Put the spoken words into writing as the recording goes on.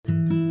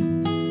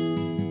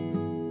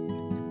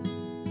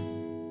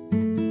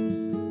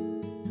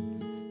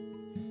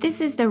This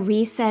is the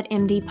Reset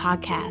MD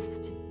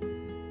podcast.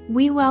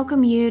 We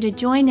welcome you to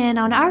join in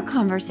on our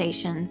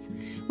conversations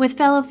with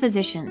fellow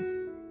physicians.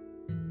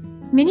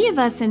 Many of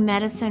us in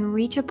medicine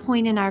reach a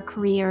point in our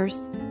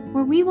careers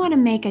where we want to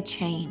make a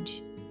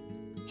change.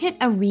 Hit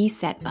a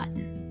reset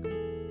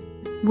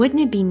button.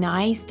 Wouldn't it be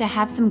nice to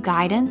have some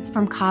guidance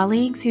from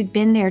colleagues who'd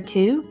been there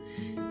too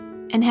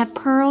and have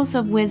pearls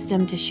of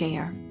wisdom to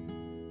share?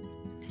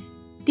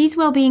 These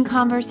well-being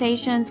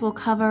conversations will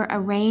cover a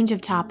range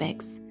of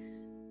topics: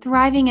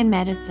 thriving in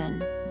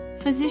medicine,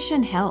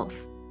 physician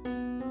health,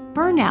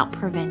 burnout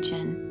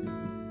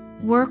prevention,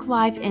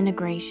 work-life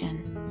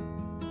integration,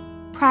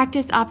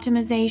 practice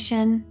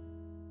optimization,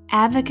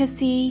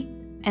 advocacy,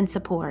 and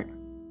support.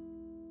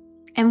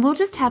 And we'll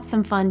just have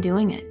some fun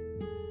doing it.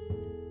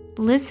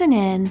 Listen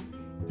in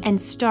and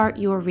start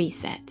your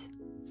reset.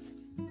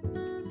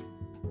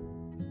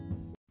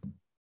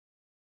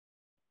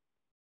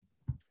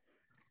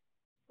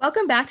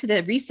 Welcome back to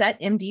the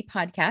Reset MD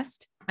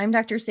podcast. I'm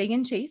Dr.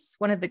 Sagan Chase,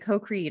 one of the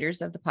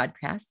co-creators of the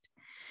podcast.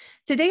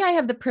 Today, I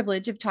have the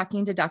privilege of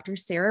talking to Dr.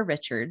 Sarah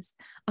Richards,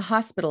 a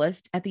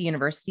hospitalist at the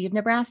University of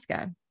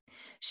Nebraska.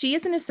 She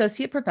is an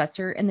associate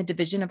professor in the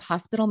Division of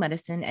Hospital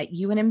Medicine at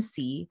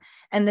UNMC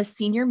and the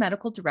Senior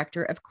Medical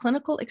Director of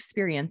Clinical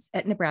Experience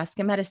at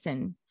Nebraska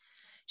Medicine.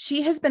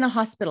 She has been a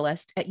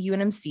hospitalist at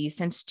UNMC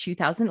since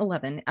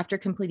 2011 after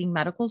completing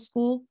medical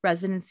school,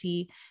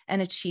 residency,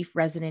 and a chief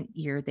resident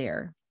year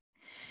there.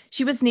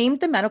 She was named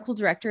the Medical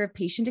Director of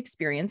Patient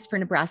Experience for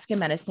Nebraska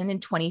Medicine in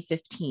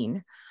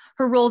 2015.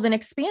 Her role then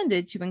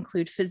expanded to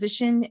include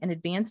physician and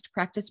advanced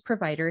practice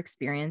provider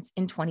experience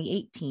in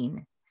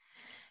 2018.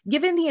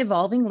 Given the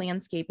evolving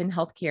landscape in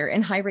healthcare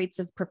and high rates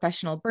of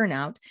professional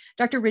burnout,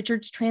 Dr.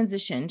 Richards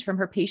transitioned from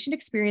her patient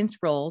experience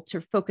role to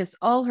focus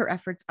all her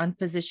efforts on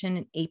physician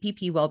and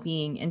APP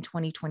well-being in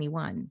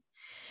 2021.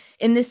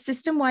 In this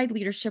system-wide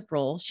leadership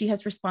role, she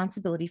has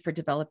responsibility for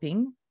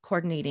developing,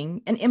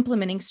 coordinating, and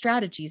implementing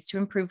strategies to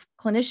improve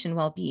clinician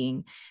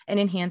well-being and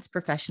enhance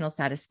professional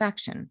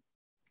satisfaction.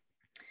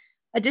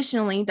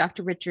 Additionally,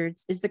 Dr.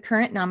 Richards is the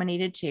current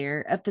nominated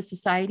chair of the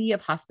Society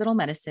of Hospital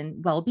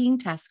Medicine Wellbeing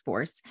Task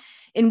Force,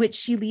 in which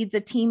she leads a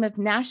team of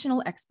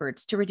national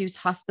experts to reduce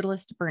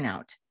hospitalist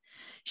burnout.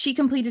 She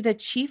completed a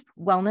Chief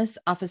Wellness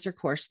Officer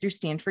course through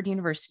Stanford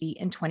University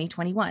in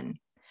 2021.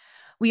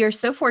 We are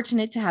so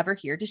fortunate to have her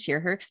here to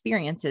share her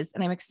experiences,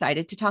 and I'm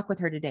excited to talk with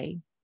her today.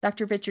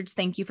 Dr. Richards,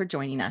 thank you for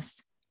joining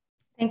us.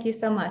 Thank you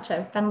so much.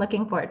 I've been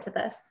looking forward to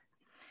this.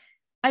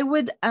 I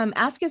would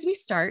ask as we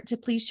start to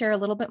please share a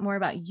little bit more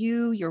about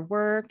you, your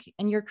work,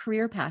 and your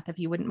career path, if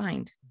you wouldn't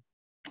mind.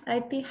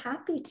 I'd be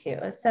happy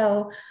to.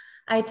 So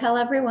I tell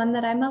everyone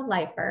that I'm a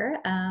lifer.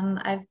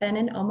 I've been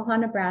in Omaha,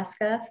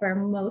 Nebraska for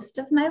most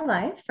of my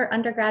life. For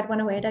undergrad,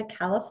 went away to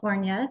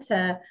California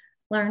to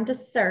learn to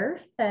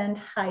surf and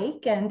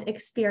hike and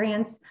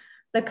experience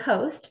the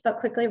coast, but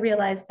quickly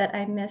realized that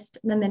I missed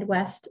the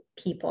Midwest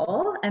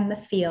people and the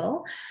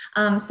feel.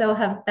 So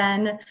have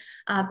been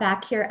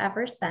back here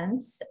ever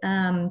since.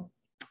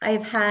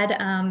 I've had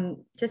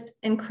just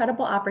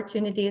incredible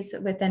opportunities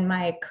within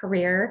my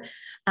career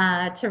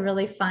to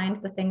really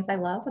find the things I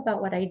love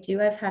about what I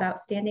do. I've had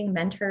outstanding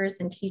mentors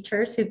and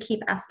teachers who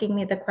keep asking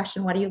me the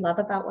question, what do you love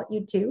about what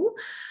you do?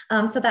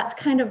 So that's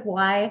kind of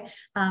why,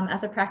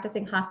 as a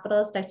practicing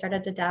hospitalist, I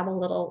started to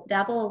dabble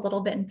a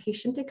little bit in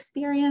patient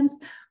experience,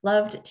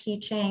 loved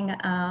teaching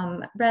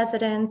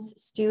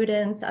residents,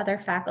 students, other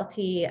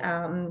faculty,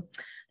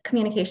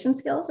 communication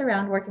skills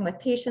around working with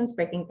patients,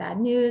 breaking bad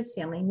news,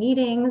 family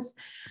meetings,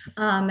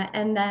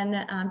 and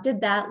then did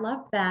that,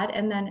 loved that,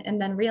 and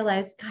then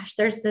realized, gosh,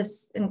 there's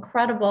this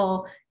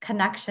incredible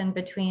connection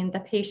between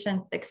the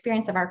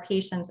experience of our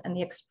patients and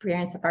the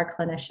experience of our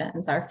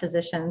clinicians, our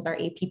physicians, our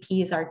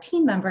APPs, our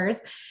team members,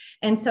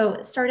 and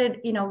so started,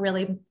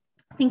 really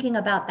thinking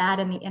about that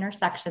and the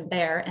intersection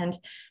there and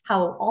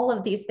how all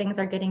of these things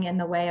are getting in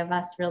the way of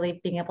us really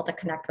being able to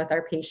connect with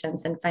our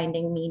patients and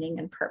finding meaning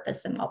and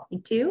purpose in what we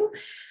do.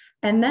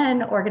 And then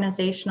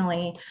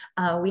organizationally,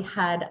 we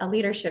had a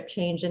leadership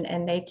change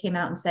and they came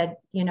out and said,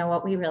 you know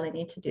what, we really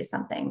need to do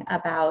something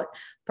about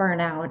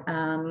burnout.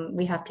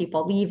 We have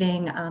people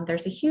leaving.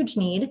 There's a huge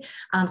need.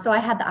 So I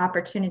had the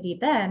opportunity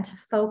then to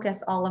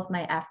focus all of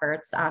my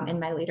efforts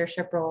in my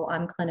leadership role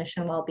on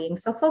clinician well-being.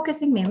 So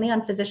focusing mainly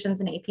on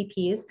physicians and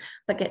APPs,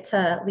 but get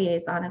to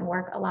liaison and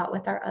work a lot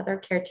with our other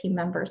care team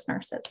members,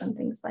 nurses, and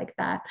things like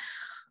that.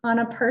 On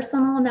a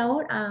personal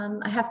note,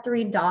 I have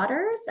 3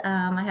 daughters.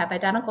 I have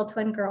identical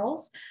twin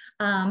girls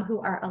who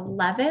are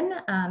 11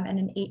 and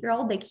an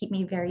 8-year-old. They keep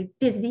me very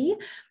busy.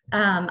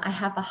 I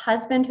have a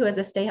husband who is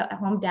a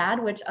stay-at-home dad,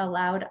 which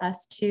allowed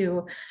us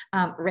to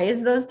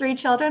raise those 3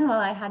 children while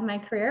I had my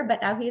career,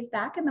 but now he's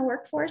back in the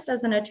workforce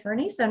as an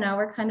attorney. So now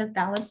we're kind of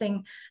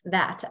balancing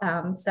that.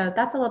 So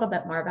that's a little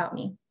bit more about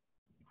me.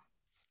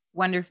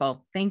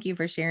 Wonderful. Thank you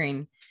for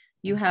sharing.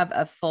 You have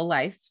a full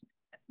life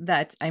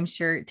that I'm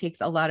sure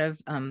takes a lot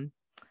of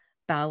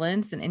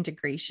balance and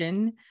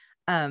integration.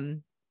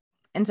 And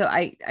so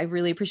I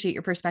really appreciate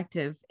your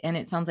perspective, and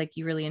it sounds like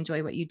you really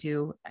enjoy what you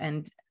do.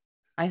 And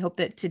I hope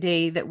that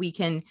today that we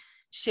can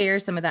share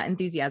some of that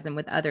enthusiasm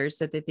with others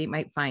so that they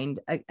might find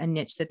a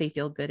niche that they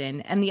feel good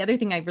in. And the other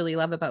thing I really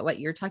love about what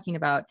you're talking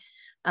about,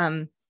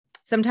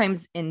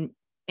 sometimes in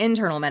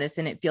internal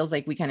medicine, it feels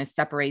like we kind of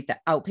separate the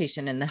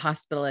outpatient and the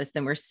hospitalist,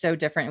 and we're so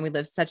different and we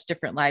live such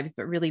different lives,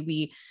 but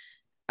really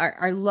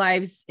our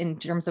lives in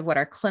terms of what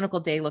our clinical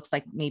day looks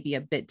like may be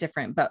a bit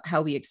different, but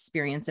how we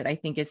experience it, I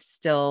think, is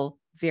still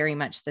very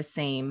much the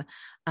same.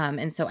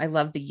 And so I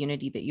love the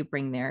unity that you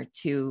bring there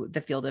to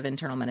the field of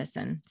internal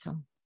medicine. So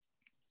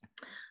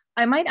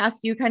I might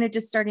ask you, kind of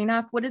just starting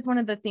off, what is one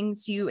of the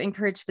things you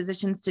encourage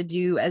physicians to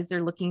do as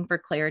they're looking for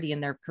clarity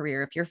in their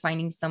career? If you're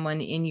finding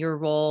someone in your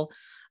role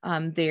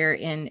there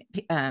in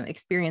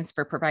experience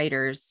for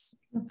providers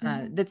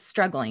that's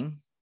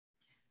struggling.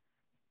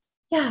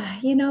 Yeah,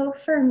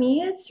 for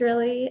me, it's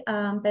really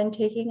been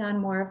taking on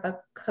more of a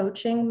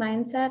coaching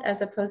mindset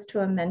as opposed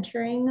to a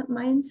mentoring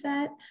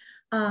mindset.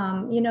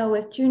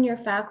 With junior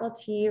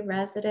faculty,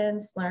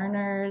 residents,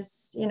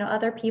 learners,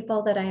 other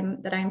people that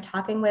I'm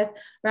talking with,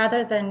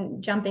 rather than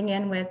jumping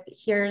in with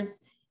here's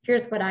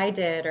what I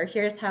did or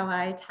here's how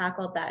I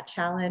tackled that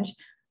challenge.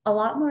 A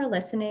lot more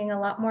listening, a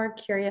lot more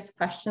curious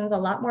questions, a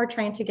lot more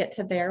trying to get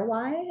to their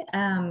why.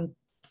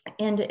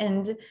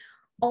 And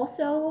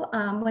also,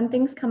 when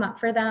things come up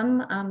for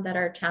them that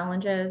are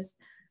challenges,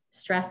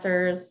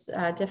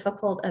 stressors,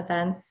 difficult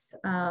events,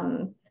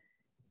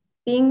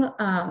 being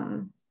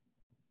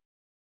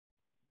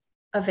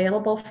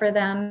available for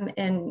them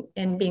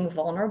in being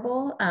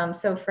vulnerable.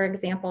 So for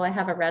example, I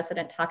have a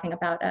resident talking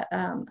about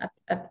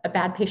a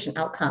bad patient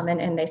outcome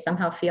and they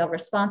somehow feel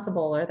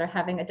responsible or they're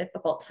having a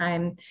difficult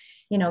time,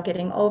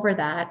 getting over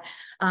that.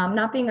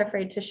 Not being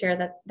afraid to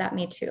share that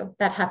me too,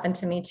 that happened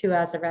to me too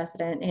as a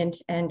resident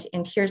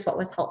and here's what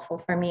was helpful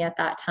for me at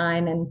that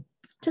time, and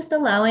just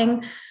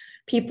allowing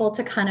people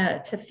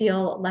to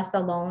feel less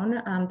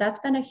alone. That's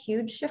been a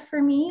huge shift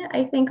for me,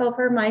 I think,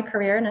 over my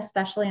career, and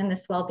especially in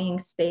this well-being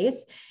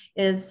space,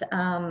 is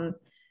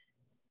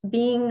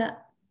being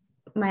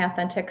my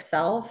authentic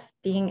self,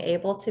 being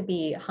able to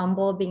be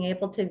humble, being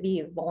able to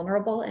be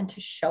vulnerable and to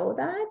show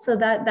that. So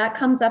that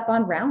comes up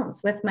on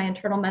rounds with my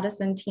internal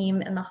medicine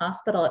team in the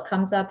hospital. It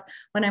comes up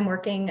when I'm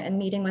working and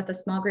meeting with a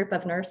small group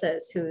of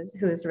nurses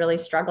who's really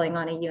struggling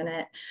on a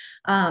unit,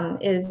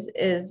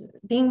 is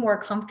being more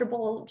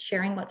comfortable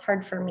sharing what's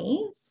hard for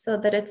me so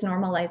that it's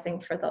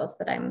normalizing for those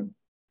that I'm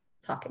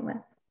talking with.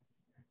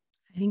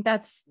 I think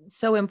that's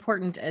so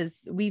important,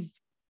 as we've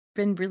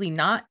been really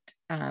not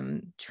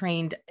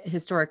trained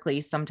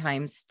historically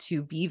sometimes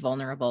to be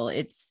vulnerable.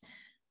 It's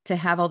to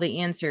have all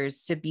the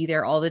answers, to be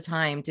there all the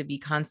time, to be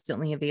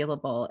constantly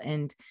available.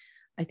 And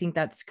I think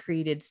that's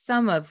created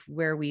some of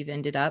where we've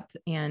ended up.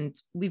 And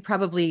we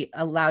probably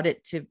allowed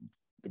it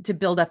to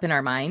build up in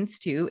our minds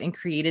too, and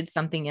created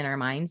something in our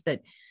minds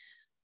that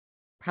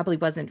probably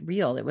wasn't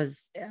real. It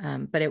was,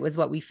 but it was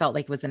what we felt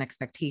like was an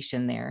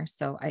expectation there.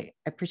 So I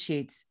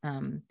appreciate,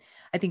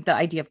 I think the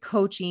idea of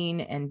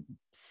coaching and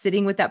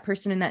sitting with that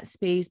person in that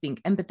space, being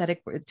empathetic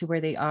to where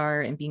they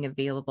are and being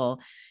available.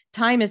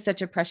 Time is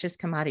such a precious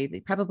commodity,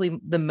 probably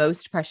the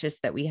most precious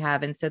that we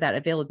have. And so that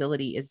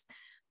availability is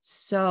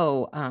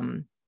so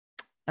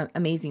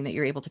amazing that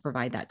you're able to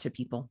provide that to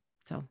people.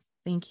 So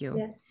thank you.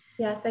 Yeah.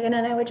 Yes. Again,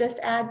 and I would just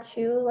add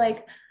too,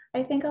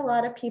 I think a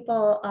lot of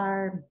people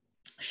are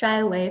shy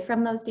away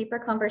from those deeper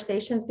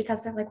conversations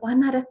because they're like, well, I'm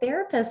not a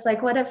therapist.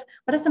 Like, what if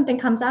something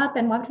comes up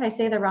and what if I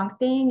say the wrong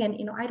thing?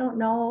 And, I don't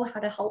know how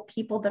to help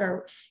people that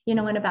are, in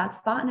a bad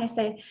spot. And I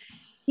say,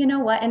 you know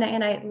what? And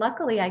I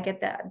luckily I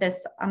get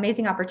this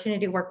amazing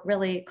opportunity to work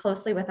really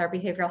closely with our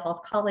behavioral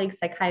health colleagues,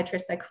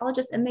 psychiatrists,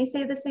 psychologists, and they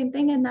say the same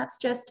thing. And that's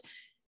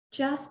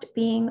just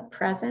being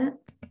present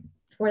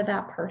for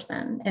that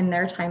person in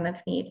their time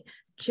of need.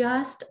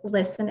 Just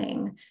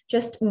listening,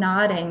 just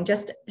nodding,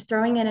 just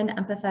throwing in an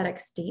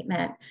empathetic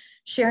statement,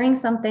 sharing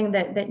something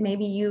that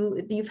maybe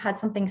you've had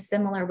something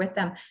similar with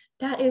them.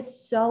 That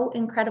is so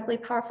incredibly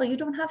powerful. You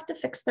don't have to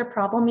fix their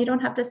problem. You don't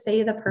have to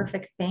say the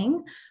perfect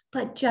thing,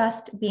 but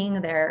just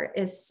being there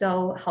is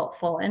so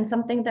helpful, and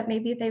something that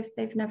maybe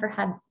they've never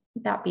had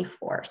that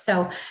before.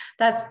 So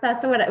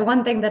that's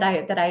one thing that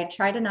I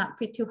try to not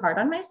be too hard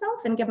on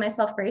myself and give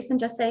myself grace and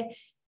just say,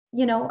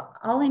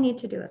 all I need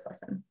to do is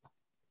listen.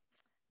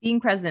 Being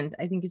present,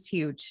 I think, is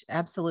huge.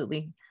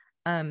 Absolutely.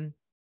 And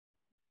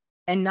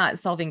not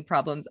solving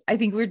problems. I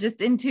think we're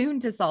just in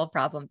tune to solve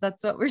problems.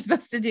 That's what we're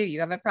supposed to do.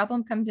 You have a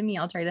problem, come to me.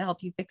 I'll try to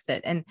help you fix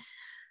it. And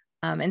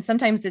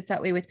sometimes it's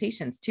that way with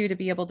patients too, to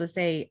be able to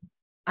say,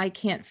 I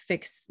can't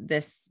fix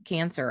this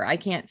cancer. I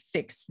can't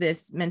fix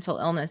this mental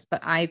illness,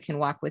 but I can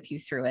walk with you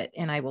through it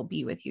and I will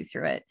be with you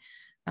through it.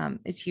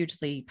 Is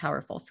hugely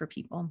powerful for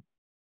people.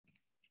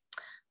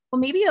 Well,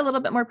 maybe a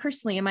little bit more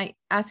personally, I might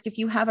ask if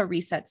you have a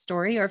reset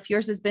story, or if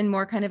yours has been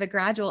more kind of a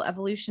gradual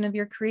evolution of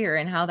your career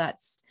and how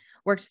that's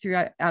worked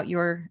throughout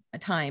your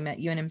time at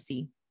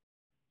UNMC.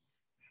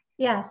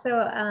 Yeah.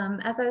 So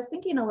as I was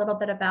thinking a little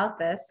bit about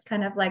this,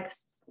 kind of like,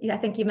 I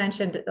think you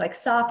mentioned like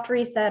soft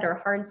reset or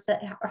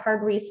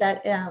hard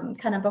reset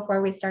kind of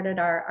before we started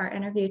our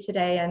interview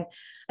today. And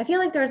I feel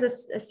like there's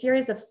a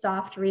series of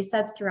soft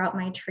resets throughout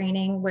my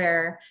training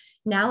where,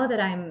 now that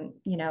I'm,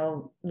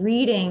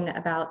 reading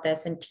about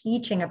this and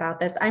teaching about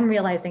this, I'm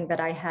realizing that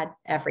I had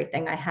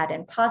everything. I had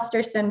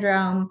imposter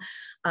syndrome.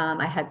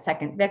 I had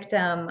second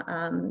victim.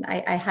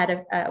 I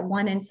had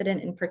one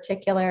incident in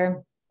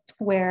particular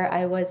where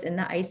I was in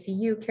the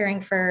ICU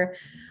caring for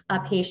a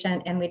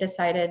patient, and we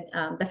decided,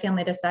 the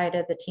family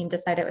decided, the team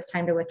decided it was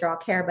time to withdraw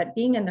care. But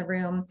being in the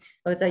room,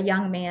 it was a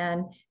young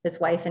man, his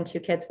wife and 2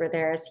 kids were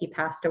there as he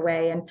passed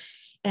away.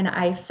 And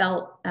I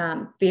felt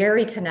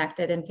very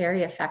connected and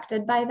very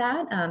affected by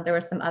that. There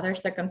were some other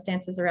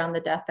circumstances around the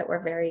death that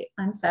were very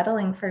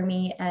unsettling for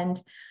me.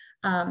 And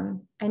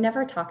I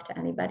never talked to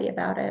anybody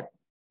about it.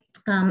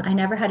 I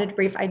never had a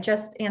debrief. I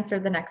just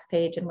answered the next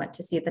page and went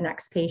to see the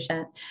next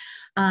patient.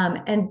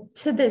 And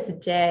to this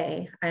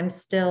day, I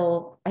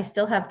still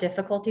have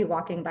difficulty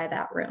walking by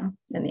that room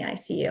in the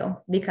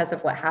ICU because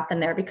of what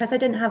happened there, because I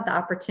didn't have the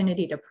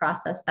opportunity to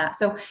process that.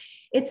 So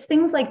it's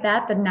things like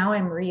that now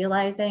I'm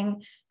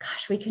realizing,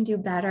 gosh, we can do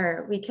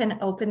better. We can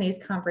open these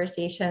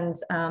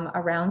conversations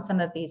around some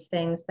of these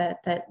things that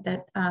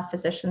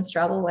physicians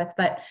struggle with.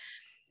 But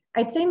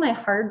I'd say my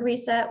hard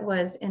reset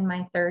was in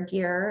my 3rd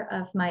year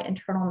of my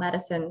internal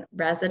medicine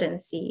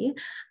residency.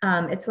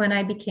 It's when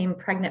I became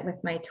pregnant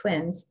with my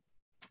twins.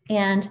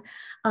 And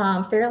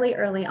fairly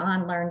early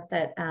on learned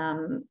that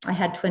I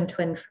had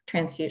twin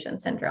transfusion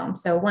syndrome.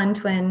 So one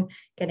twin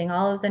getting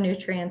all of the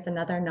nutrients,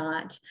 another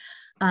not.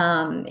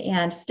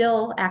 And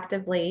still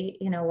actively,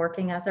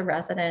 working as a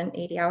resident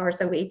 80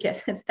 hours a week.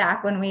 It's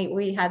back when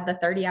we had the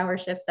 30-hour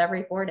shifts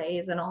every 4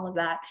 days and all of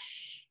that.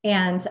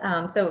 And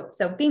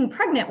so being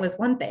pregnant was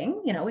one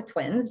thing, with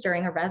twins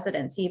during a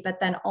residency, but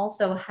then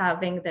also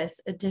having this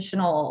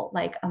additional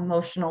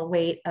emotional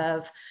weight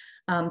of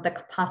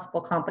the possible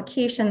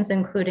complications,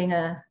 including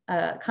a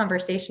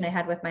conversation I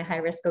had with my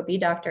high-risk OB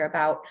doctor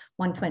about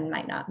one twin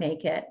might not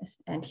make it,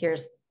 and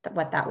here's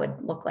what that would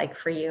look like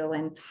for you.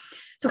 And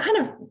so kind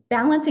of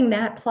balancing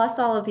that plus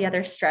all of the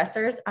other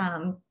stressors,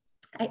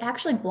 I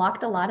actually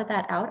blocked a lot of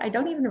that out. I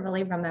don't even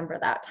really remember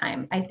that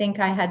time. I think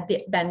there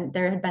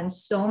had been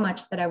so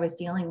much that I was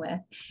dealing with.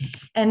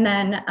 And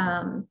then,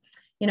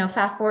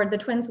 fast forward, the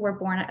twins were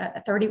born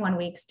at 31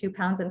 weeks, 2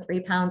 pounds and 3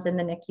 pounds in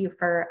the NICU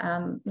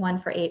for one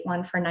for 8,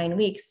 one for 9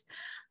 weeks.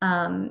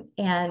 And,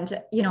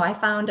 I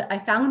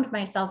found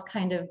myself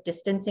kind of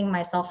distancing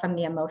myself from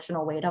the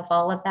emotional weight of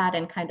all of that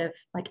and kind of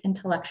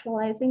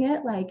intellectualizing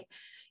it.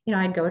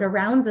 I'd go to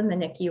rounds in the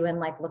NICU and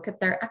look at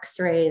their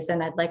x-rays,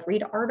 and I'd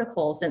read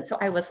articles. And so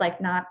I was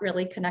not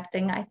really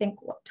connecting, I think,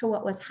 to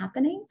what was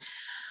happening.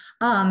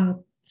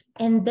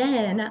 And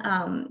then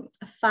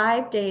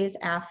 5 days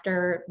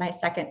after my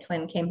second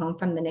twin came home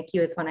from the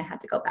NICU is when I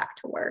had to go back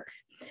to work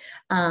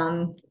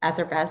as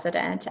a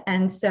resident.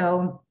 And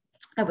so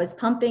I was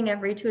pumping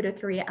every 2 to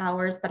 3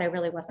 hours, but I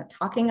really wasn't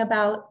talking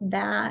about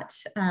that.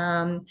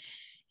 And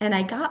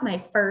I got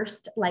my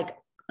first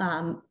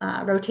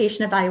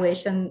rotation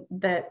evaluation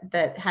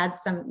that had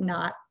some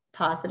not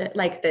positive,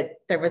 that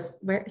there was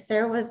where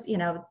Sarah was,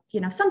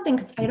 something,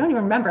 I don't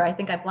even remember. I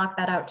think I blocked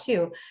that out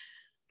too.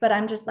 But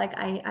I'm just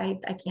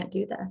I can't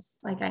do this.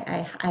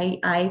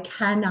 I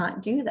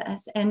cannot do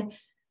this. And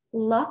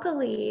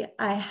luckily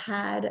I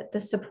had the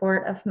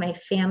support of my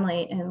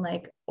family and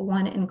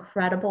one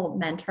incredible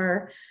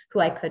mentor who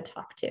I could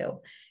talk to.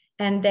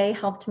 And they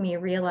helped me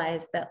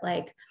realize that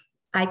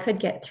I could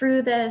get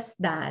through this,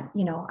 that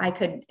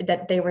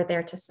they were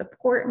there to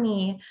support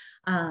me,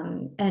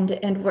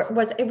 and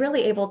was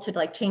really able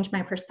to change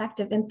my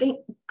perspective. And thank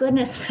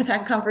goodness for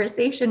that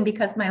conversation,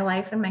 because my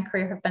life and my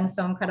career have been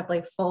so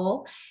incredibly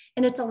full,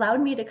 and it's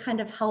allowed me to kind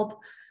of help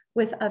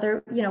with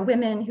other,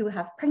 women who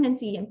have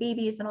pregnancy and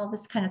babies and all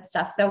this kind of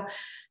stuff. So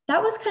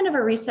that was kind of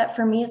a reset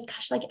for me. Is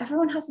gosh,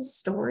 everyone has a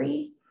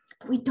story,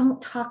 but we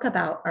don't talk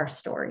about our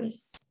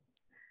stories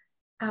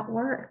at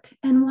work.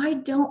 And why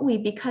don't we?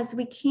 Because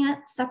we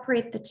can't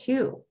separate the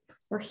two.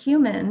 We're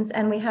humans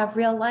and we have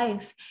real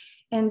life.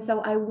 And so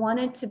I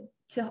wanted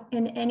to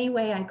in any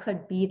way I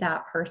could be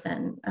that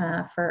person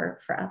for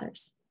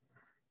others.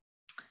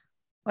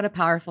 What a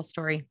powerful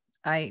story.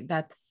 I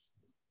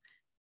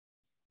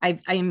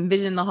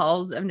envision the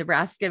halls of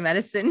Nebraska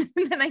medicine,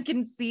 and I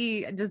can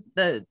see just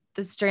the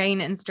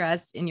strain and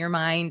stress in your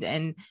mind.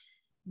 And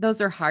those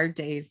are hard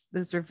days.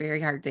 Those were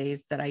very hard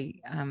days that I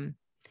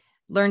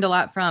learned a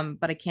lot from,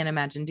 but I can't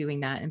imagine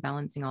doing that and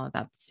balancing all of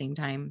that at the same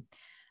time.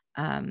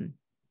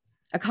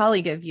 A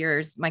colleague of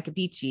yours, Micah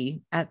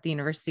Beachy at the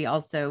university,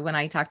 also, when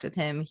I talked with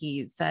him,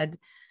 he said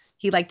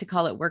he liked to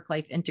call it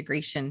work-life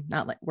integration,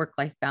 not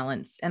work-life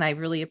balance. And I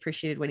really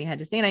appreciated what he had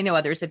to say. And I know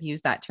others have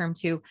used that term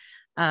too.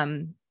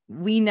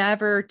 We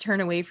never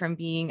turn away from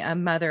being a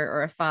mother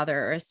or a father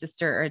or a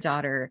sister or a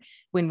daughter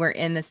when we're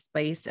in the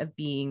space of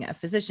being a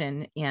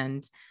physician.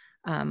 And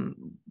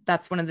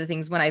that's one of the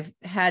things when I've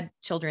had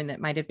children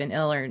that might've been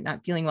ill or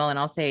not feeling well, and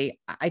I'll say,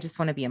 I just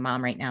want to be a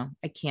mom right now.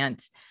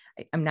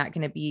 I'm not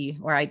going to be,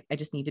 or I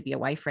just need to be a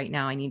wife right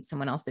now. I need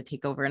someone else to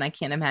take over. And I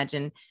can't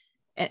imagine.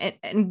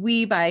 And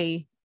we,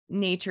 by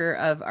nature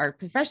of our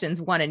professions,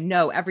 want to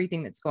know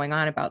everything that's going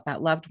on about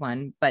that loved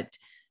one, but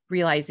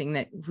realizing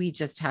that we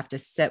just have to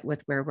sit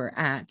with where we're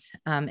at.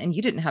 And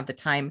you didn't have the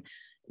time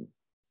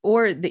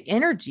or the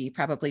energy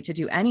probably to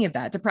do any of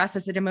that, to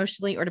process it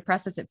emotionally or to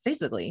process it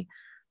physically.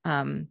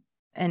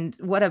 And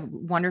what a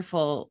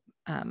wonderful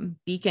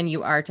beacon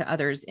you are to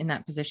others in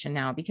that position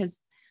now, because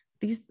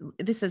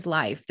this is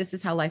life. This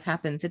is how life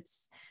happens.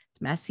 It's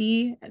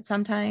messy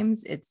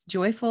sometimes, it's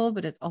joyful,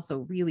 but it's also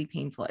really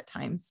painful at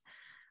times.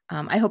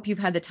 I hope you've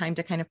had the time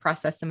to kind of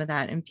process some of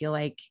that and feel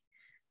like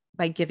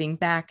by giving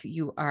back,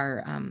 you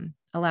are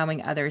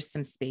allowing others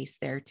some space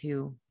there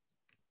too.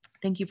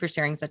 Thank you for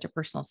sharing such a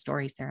personal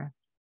story, Sarah.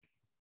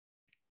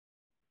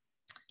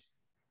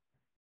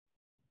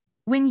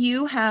 When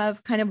you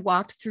have kind of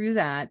walked through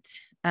that,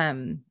 I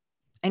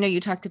know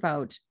you talked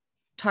about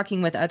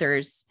talking with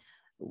others.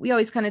 We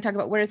always kind of talk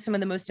about what are some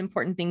of the most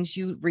important things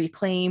you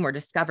reclaim or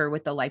discover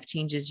with the life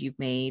changes you've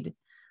made.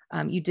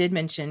 You did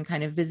mention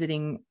kind of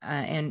visiting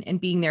and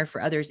being there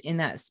for others in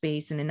that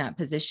space and in that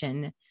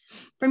position.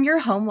 From your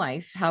home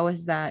life, how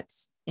has that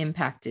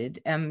impacted?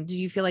 Do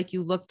you feel like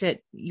you looked at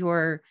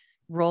your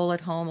role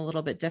at home a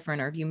little bit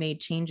different, or have you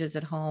made changes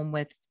at home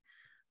with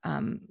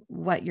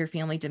what your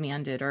family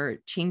demanded, or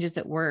changes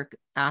at work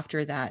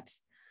after that?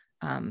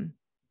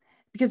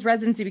 Because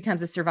residency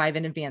becomes a survive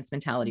and advance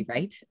mentality,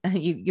 right?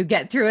 You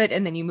get through it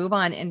and then you move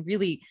on. And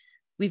really,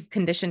 we've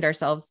conditioned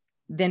ourselves.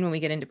 Then when we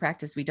get into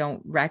practice, we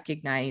don't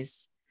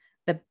recognize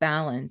the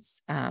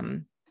balance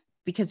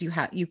because you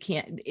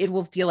can't, it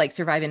will feel like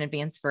survive and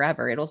advance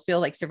forever. It'll feel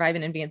like survive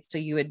and advance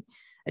till you would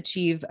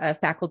achieve a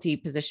faculty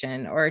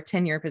position or a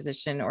tenure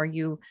position, or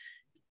your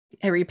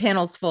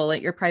panel's full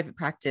at your private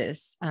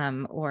practice,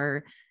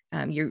 or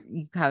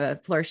you have a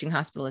flourishing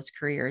hospitalist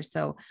career.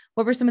 So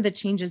what were some of the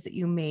changes that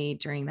you made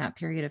during that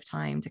period of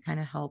time to kind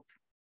of help?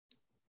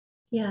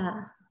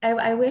 Yeah,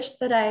 I wish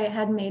that I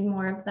had made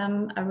more of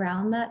them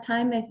around that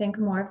time. I think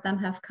more of them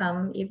have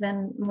come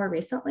even more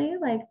recently,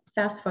 like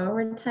fast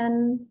forward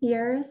 10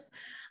 years.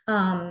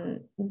 And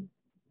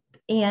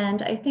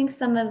I think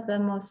some of the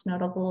most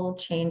notable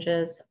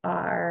changes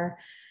are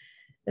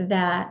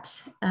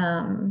that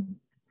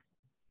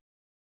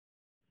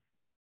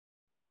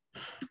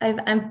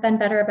I've been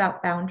better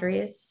about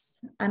boundaries.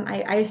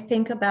 I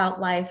think about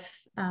life.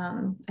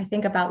 I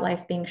think about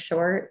life being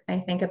short.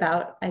 I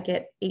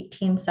get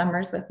 18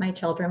 summers with my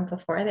children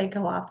before they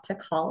go off to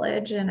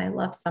college, and I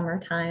love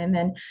summertime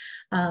and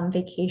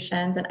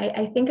vacations. And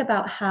I think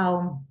about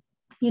how,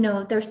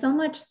 there's so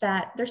much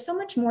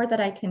more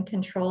that I can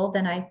control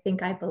than I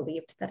think I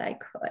believed that I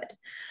could.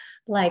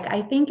 Like,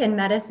 I think in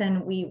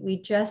medicine, we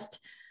just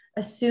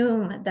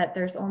assume that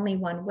there's only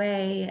one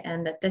way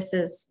and that this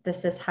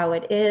is how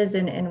it is.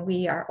 And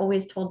we are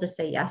always told to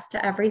say yes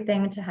to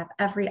everything, to have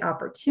every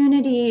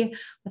opportunity,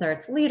 whether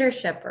it's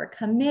leadership or a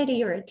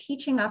committee or a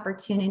teaching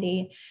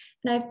opportunity.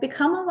 And I've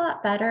become a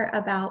lot better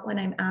about, when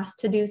I'm asked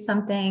to do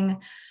something,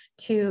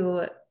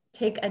 to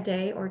take a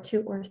day or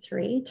 2 or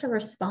 3 to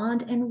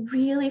respond and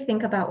really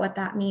think about what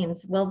that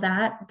means. Will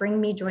that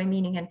bring me joy,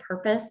 meaning, and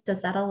purpose?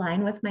 Does that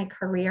align with my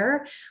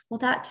career? Will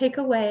that take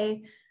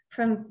away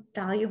from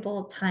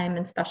valuable time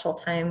and special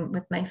time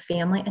with my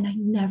family? And I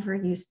never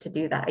used to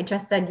do that. I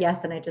just said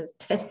yes, and I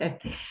just did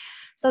it.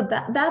 So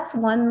that's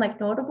one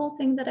notable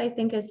thing that I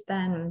think has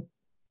been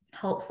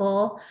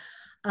helpful.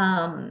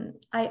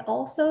 I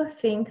also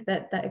think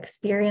that the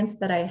experience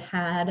that I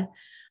had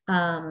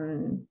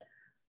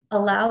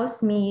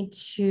allows me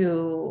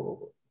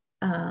to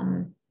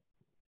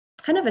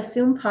kind of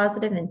assume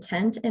positive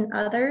intent in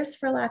others,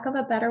 for lack of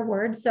a better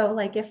word. So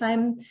if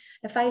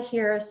I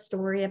hear a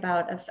story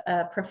about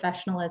a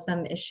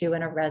professionalism issue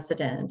in a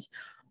resident,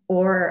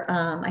 or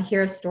I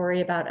hear a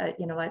story about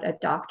a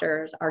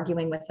doctor's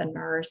arguing with a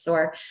nurse,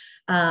 or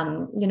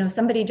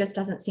somebody just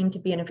doesn't seem to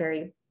be in a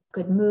very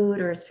good mood,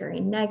 or is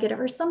very negative,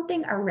 or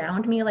something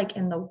around me, like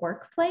in the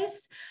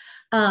workplace,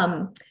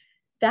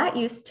 that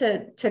used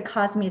to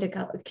cause me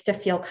to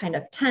feel kind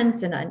of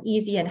tense and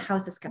uneasy, and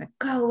how's this going to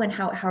go, and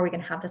how are we going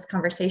to have this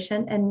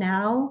conversation? And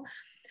now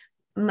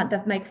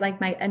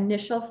my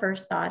initial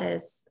first thought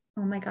is,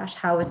 oh my gosh,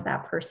 how is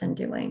that person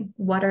doing?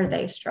 What are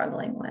they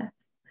struggling with?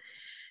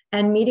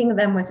 And meeting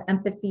them with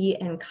empathy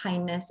and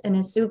kindness, and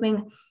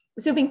assuming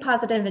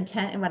positive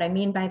intent. And what I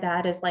mean by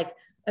that is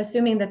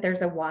assuming that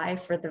there's a why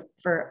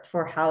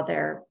for how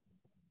they're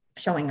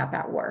showing up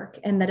at work,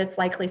 and that it's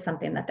likely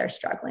something that they're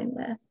struggling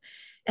with.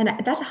 And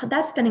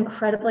that's been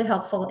incredibly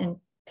helpful in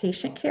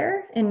patient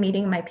care, in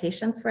meeting my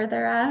patients where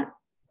they're at.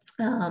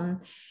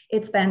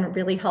 It's been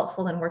really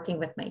helpful in working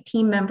with my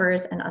team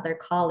members and other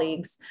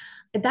colleagues.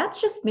 That's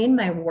just made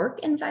my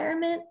work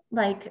environment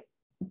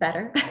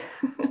better,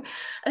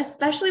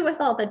 especially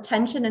with all the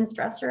tension and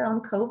stress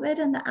around COVID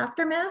and the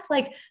aftermath.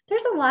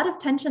 There's a lot of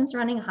tensions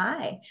running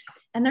high,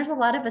 and there's a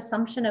lot of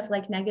assumption of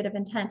negative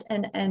intent.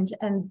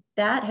 And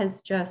that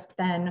has just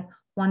been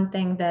one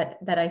thing that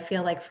I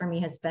feel for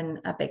me has been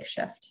a big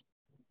shift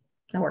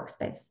in the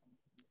workspace.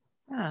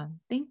 Yeah,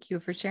 thank you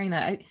for sharing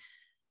that.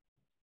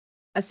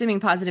 Assuming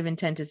positive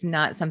intent is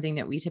not something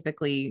that we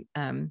typically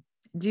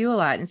do a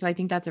lot. And so I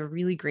think that's a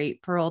really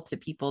great pearl to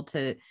people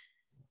to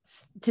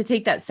to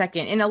take that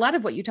second. And a lot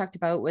of what you talked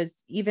about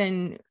was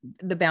even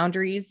the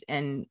boundaries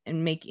and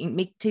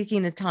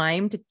taking the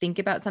time to think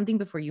about something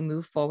before you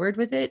move forward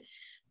with it,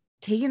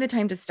 taking the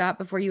time to stop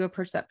before you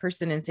approach that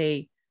person and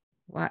say,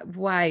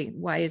 why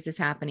is this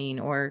happening?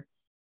 Or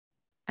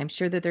I'm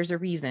sure that there's a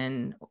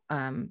reason.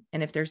 And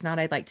if there's not,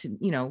 I'd like to,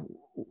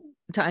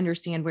 to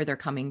understand where they're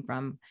coming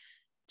from.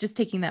 Just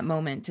taking that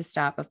moment to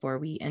stop before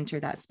we enter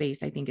that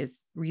space, I think is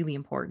really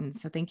important.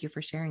 So thank you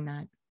for sharing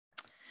that.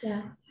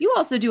 Yeah. You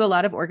also do a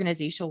lot of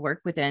organizational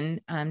work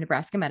within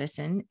Nebraska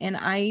Medicine. And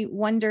I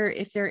wonder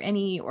if there are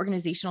any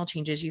organizational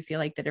changes you feel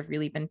like that have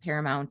really been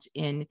paramount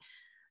in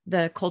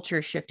the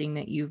culture shifting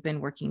that you've been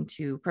working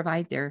to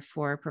provide there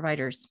for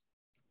providers.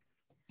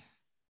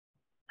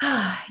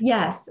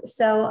 Yes.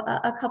 So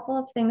a couple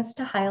of things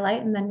to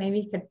highlight, and then maybe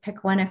you could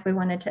pick one if we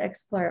wanted to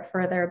explore it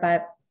further.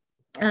 But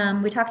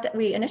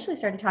we initially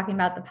started talking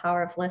about the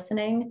power of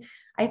listening.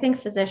 I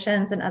think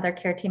physicians and other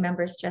care team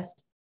members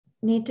just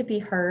need to be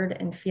heard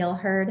and feel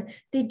heard.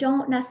 They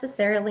don't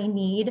necessarily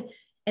need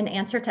an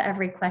answer to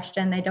every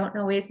question. They don't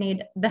always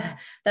need the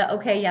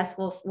okay, yes,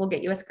 we'll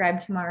get you a scribe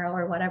tomorrow,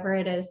 or whatever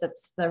it is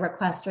that's the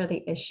request or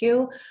the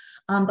issue.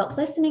 But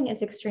listening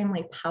is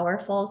extremely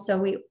powerful. So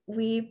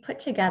we put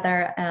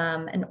together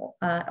an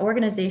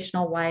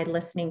organizational-wide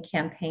listening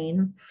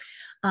campaign.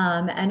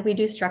 And we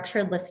do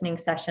structured listening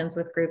sessions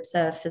with groups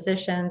of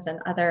physicians and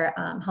other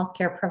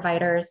healthcare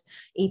providers,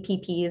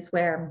 APPs,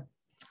 where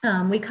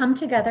we come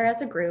together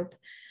as a group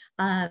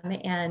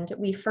and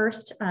we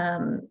first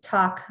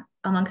talk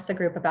amongst the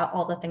group about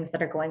all the things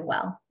that are going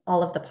well,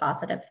 all of the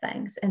positive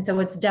things. And so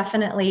it's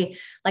definitely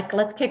like,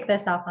 let's kick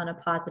this off on a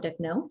positive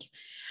note.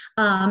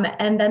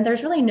 And then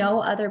there's really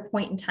no other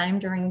point in time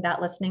during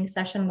that listening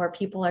session where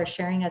people are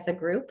sharing as a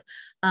group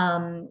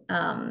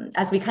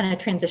as we kind of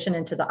transition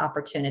into the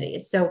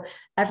opportunities. So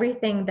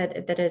everything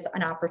that is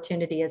an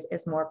opportunity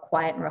is more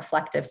quiet and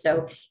reflective.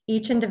 So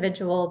each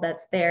individual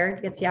that's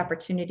there gets the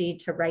opportunity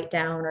to write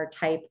down or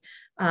type,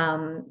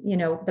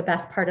 the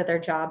best part of their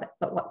job,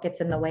 but what gets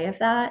in the way of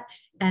that.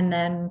 And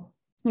then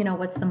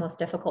what's the most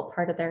difficult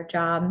part of their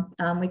job.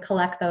 We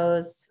collect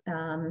those,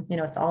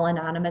 it's all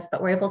anonymous,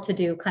 but we're able to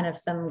do kind of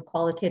some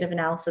qualitative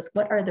analysis.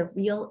 What are the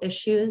real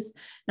issues?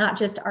 Not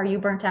just, are you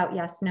burnt out?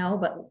 Yes, no,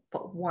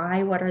 but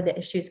why? What are the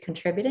issues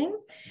contributing?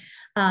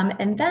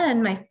 And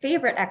then my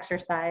favorite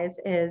exercise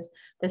is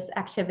this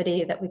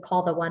activity that we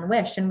call the one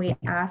wish. And we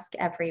ask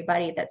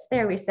everybody that's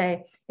there, we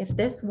say, if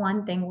this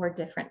one thing were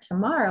different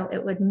tomorrow,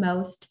 it would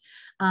most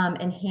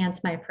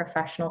enhance my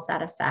professional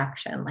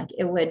satisfaction. Like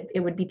it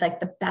would be like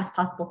the best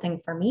possible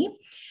thing for me.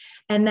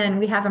 And then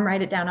we have them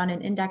write it down on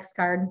an index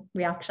card.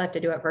 We actually have to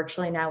do it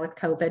virtually now with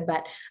COVID,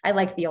 but I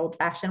like the old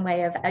fashioned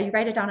way of you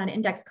write it down on an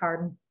index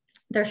card.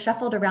 They're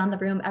shuffled around the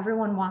room.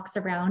 Everyone walks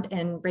around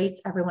and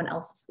rates everyone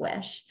else's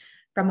wish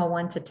from a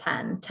 1 to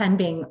 10, 10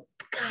 being,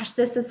 gosh,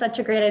 this is such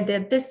a great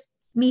idea.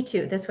 Me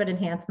too, this would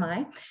enhance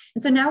my.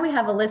 And so now we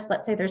have a list.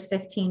 Let's say there's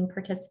 15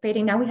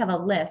 participating. Now we have a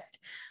list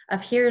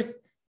of here's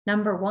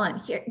number one.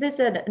 Here, this is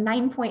a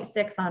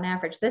 9.6 on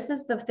average. This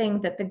is the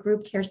thing that the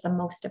group cares the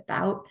most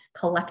about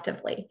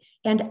collectively.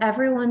 And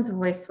everyone's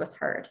voice was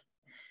heard.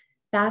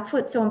 That's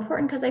what's so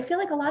important, because I feel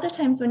like a lot of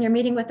times when you're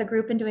meeting with a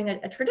group and doing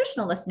a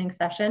traditional listening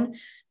session,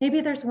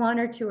 maybe there's 1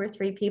 or 2 or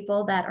 3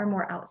 people that are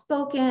more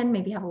outspoken,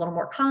 maybe have a little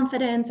more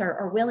confidence or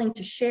are willing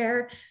to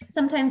share.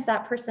 Sometimes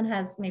that person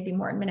has maybe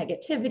more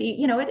negativity.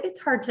 It's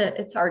hard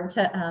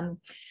to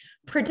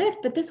predict,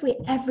 but this way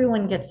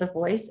everyone gets a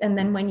voice. And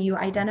then when you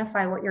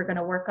identify what you're going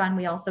to work on,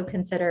 we also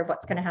consider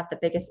what's going to have the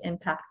biggest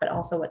impact, but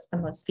also what's the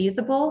most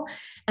feasible.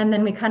 And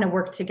then we kind of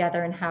work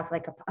together and have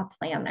like a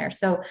plan there.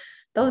 So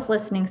those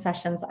listening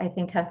sessions, I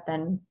think, have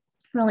been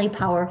really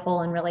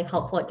powerful and really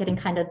helpful at getting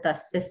kind of the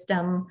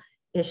system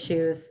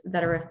issues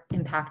that are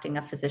impacting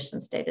a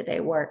physician's day-to-day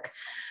work.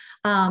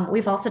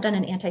 We've also done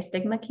an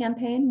anti-stigma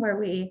campaign where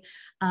we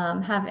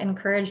have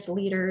encouraged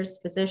leaders,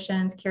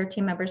 physicians, care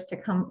team members to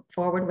come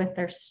forward with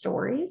their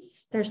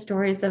stories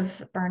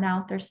of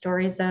burnout, their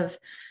stories of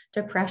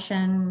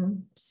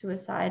depression,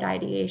 suicide,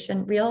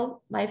 ideation,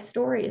 real life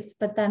stories.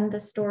 But then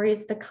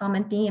the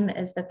common theme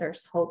is that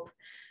there's hope.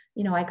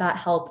 I got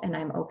help and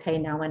I'm okay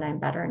now and I'm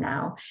better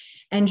now.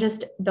 And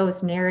just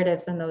those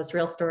narratives and those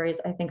real stories,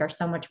 I think, are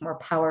so much more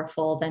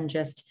powerful than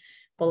just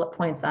bullet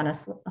points on a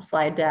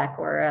slide deck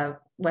or a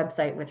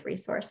website with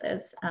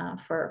resources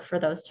for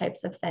those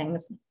types of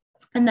things.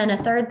 And then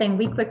a third thing,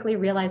 we quickly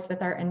realized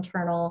with our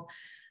internal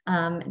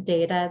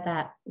data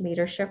that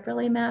leadership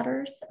really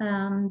matters,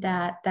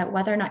 that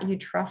whether or not you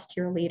trust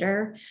your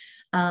leader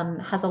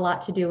has a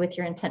lot to do with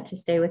your intent to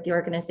stay with the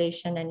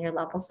organization and your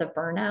levels of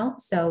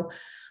burnout. So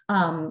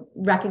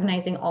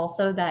recognizing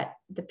also that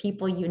the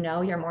people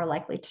you're more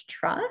likely to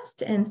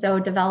trust. And so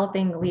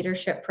developing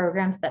leadership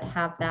programs that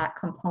have that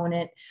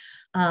component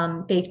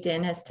baked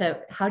in as to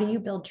how do you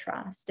build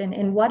trust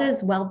and what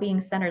is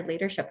well-being centered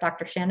leadership.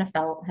 Dr.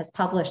 Shanafelt has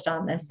published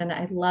on this and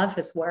I love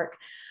his work.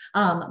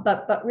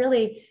 But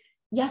really,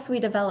 yes, we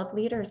develop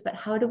leaders, but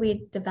how do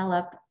we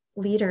develop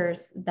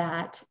leaders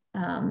that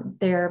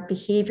their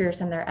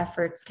behaviors and their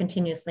efforts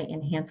continuously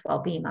enhance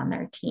well-being on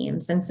their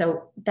teams. And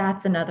so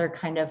that's another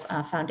kind of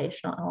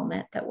foundational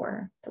element that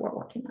we're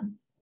working on.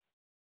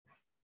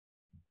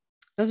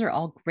 Those are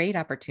all great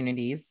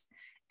opportunities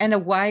and a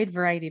wide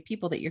variety of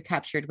people that you're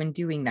captured when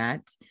doing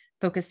that,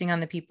 focusing on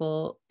the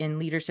people in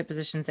leadership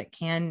positions that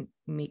can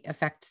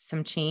affect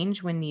some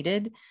change when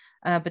needed.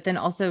 But then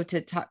also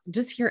to talk,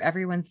 just hear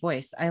everyone's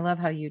voice. I love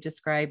how you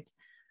described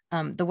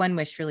the One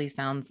Wish really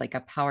sounds like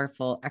a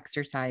powerful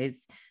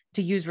exercise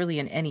to use really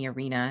in any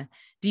arena.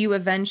 Do you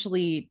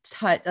eventually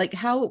touch, like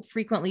how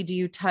frequently do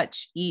you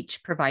touch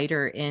each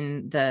provider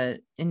in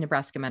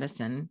Nebraska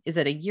Medicine? Is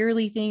it a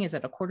yearly thing? Is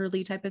it a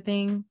quarterly type of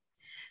thing?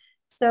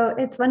 So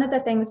it's one of the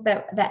things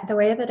that the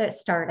way that it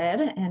started,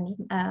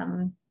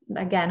 and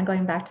again,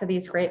 going back to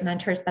these great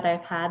mentors that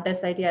I've had,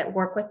 this idea,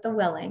 work with the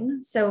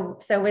willing. So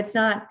it's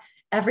not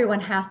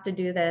everyone has to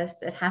do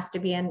this. It has to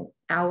be an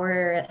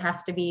hour. It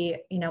has to be,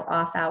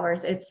 off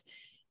hours.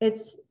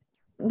 It's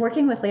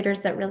working with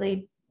leaders that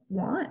really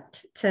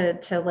want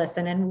to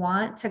listen and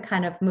want to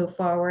kind of move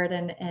forward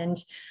and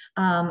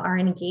are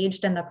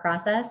engaged in the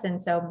process.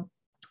 And so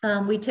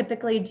we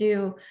typically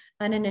do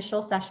an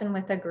initial session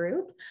with a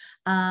group.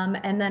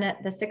 And then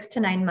at the 6 to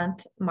 9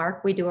 month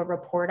mark, we do a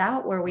report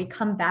out where we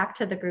come back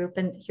to the group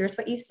and here's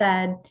what you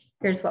said,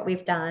 here's what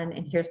we've done,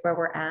 and here's where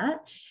we're at.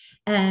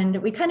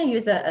 And we kind of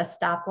use a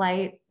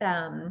stoplight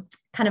kind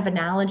of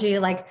analogy.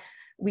 Like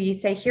we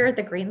say, here are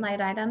the green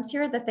light items.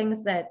 Here are the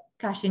things that,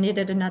 gosh, you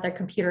needed another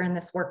computer in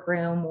this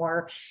workroom,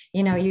 or,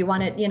 you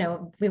wanted,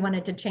 we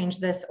wanted to change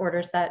this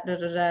order set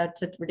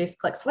to reduce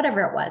clicks,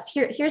 whatever it was.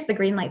 Here's the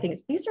green light things.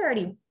 These are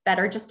already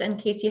better, just in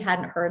case you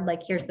hadn't heard,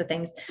 like, here's the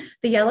things.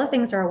 The yellow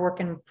things are a work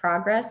in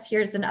progress.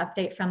 Here's an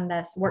update from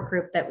this work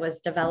group that was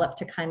developed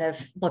to kind of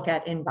look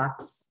at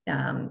inbox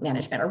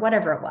management or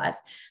whatever it was.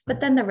 But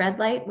then the red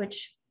light,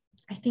 which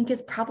I think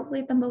is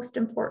probably the most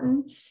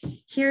important.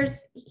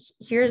 Here's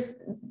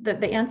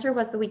the answer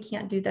was that we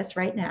can't do this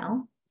right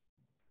now.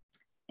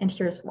 And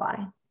here's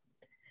why.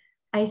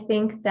 I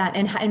think that,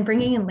 and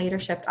bringing in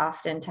leadership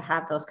often to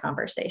have those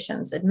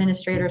conversations,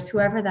 administrators,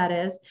 whoever that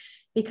is,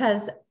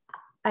 because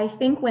I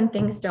think when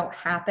things don't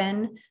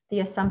happen, the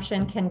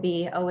assumption can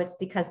be, oh, it's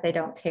because they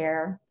don't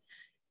care.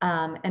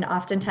 And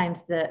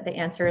oftentimes the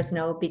answer is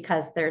no,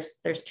 because there's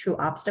true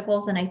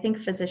obstacles. And I think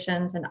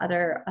physicians and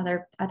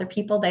other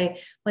people,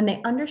 when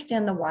they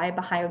understand the why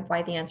behind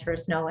why the answer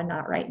is no and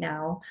not right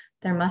now,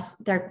 they're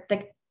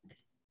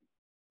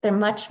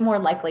much more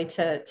likely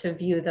to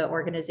view the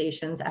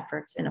organization's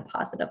efforts in a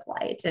positive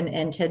light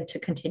and to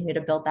continue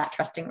to build that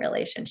trusting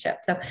relationship.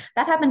 So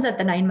that happens at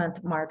the 9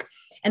 month mark.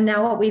 And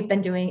now what we've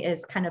been doing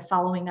is kind of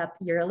following up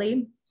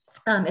yearly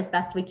as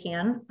best we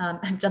can.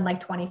 I've done like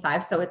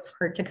 25, so it's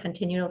hard to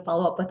continue to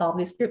follow up with all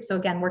these groups. So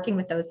again, working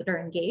with those that are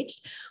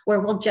engaged,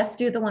 where we'll just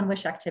do the One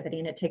Wish activity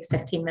and it takes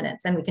 15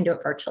 minutes and we can do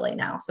it virtually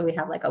now. So we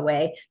have like a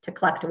way to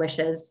collect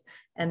wishes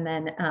and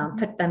then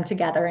put them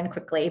together and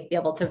quickly be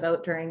able to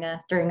vote during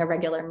a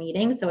regular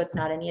meeting. So it's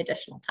not any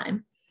additional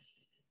time.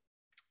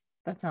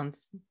 That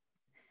sounds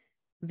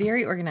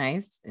very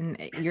organized,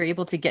 and you're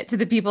able to get to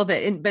the people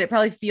but it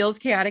probably feels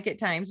chaotic at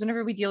times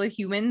whenever we deal with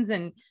humans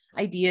and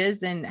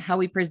ideas and how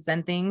we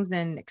present things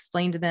and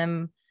explain to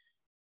them.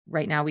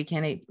 Right now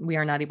we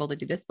are not able to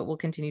do this, but we'll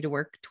continue to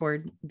work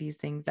toward these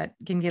things that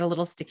can get a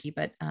little sticky,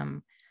 but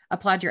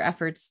applaud your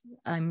efforts.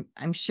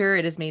 I'm sure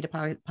it has made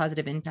a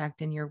positive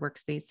impact in your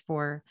workspace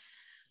for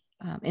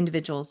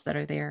individuals that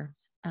are there.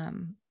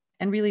 And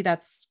really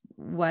that's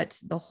what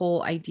the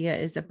whole idea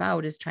is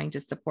about, is trying to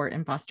support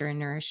and foster and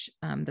nourish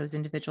those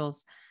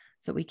individuals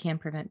so we can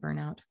prevent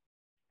burnout.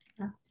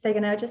 Yeah.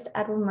 Sagan, I would just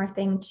add one more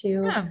thing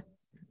too. Yeah.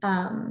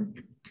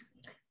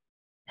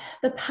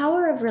 The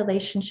power of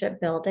relationship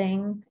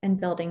building and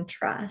building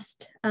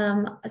trust.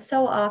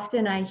 So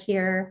often I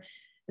hear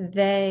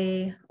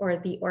they or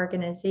the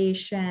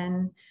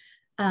organization,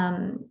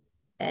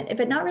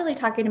 but not really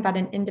talking about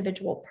an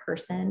individual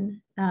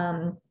person.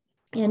 And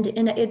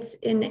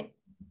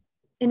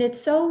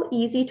it's so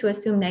easy to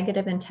assume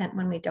negative intent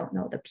when we don't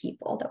know the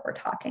people that we're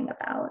talking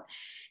about.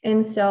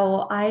 And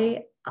so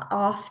I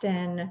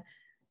often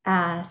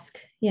ask,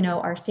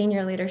 our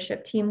senior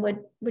leadership team,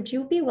 would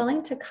you be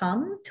willing to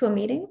come to a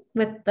meeting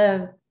with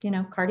the,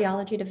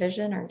 cardiology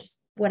division or just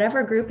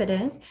whatever group it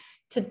is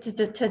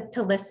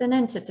to listen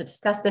and to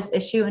discuss this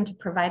issue and to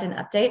provide an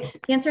update?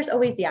 The answer is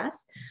always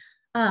yes.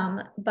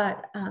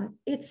 But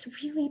it's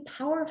really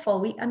powerful.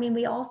 We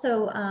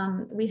also,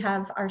 we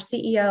have our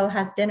CEO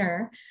has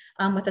dinner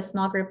with a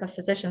small group of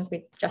physicians.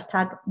 We just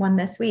had one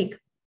this week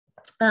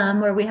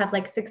where we have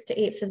like 6 to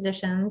 8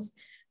 physicians,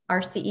 our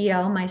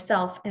CEO,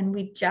 myself, and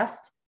we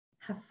just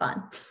have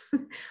fun.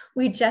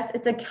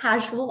 It's a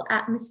casual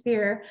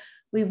atmosphere.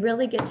 We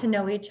really get to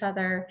know each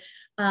other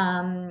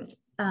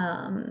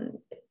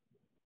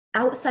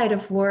outside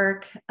of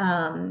work.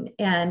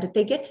 And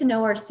they get to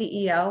know our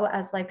CEO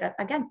as like, a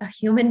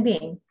human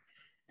being.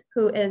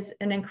 who is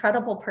an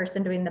incredible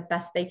person doing the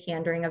best they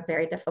can during a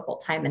very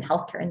difficult time in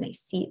healthcare, and they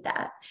see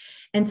that.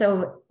 And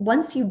so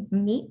once you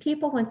meet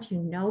people, once you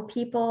know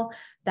people,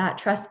 that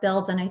trust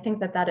builds. And I think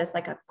that that is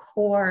like a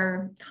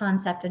core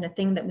concept and a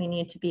thing that we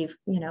need to be,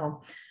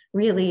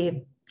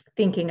 really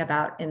thinking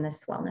about in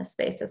this wellness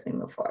space as we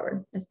move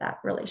forward, is that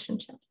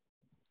relationship.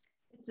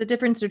 It's the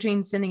difference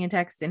between sending a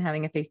text and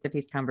having a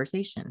face-to-face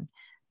conversation.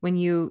 When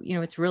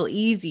it's real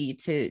easy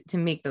to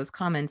make those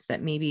comments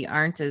that maybe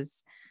aren't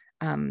as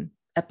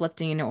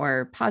uplifting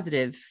or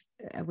positive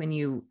when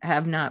you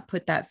have not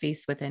put that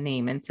face with a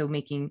name. And so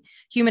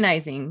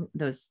humanizing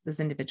those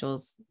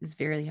individuals is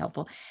very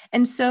helpful.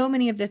 And so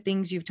many of the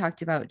things you've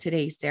talked about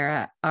today,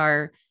 Sarah,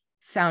 are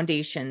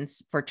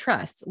foundations for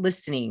trust: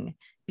 listening,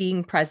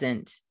 being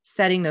present,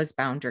 setting those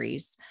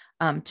boundaries,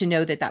 to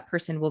know that that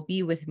person will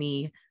be with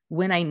me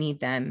when I need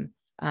them,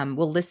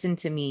 will listen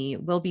to me,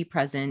 will be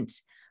present,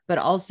 but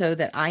also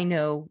that I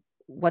know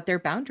what their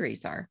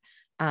boundaries are.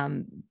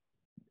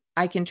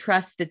 I can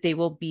trust that they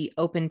will be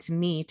open to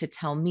me to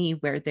tell me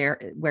where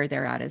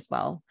they're at as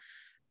well.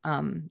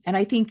 And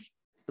I think,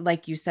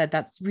 like you said,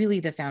 that's really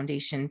the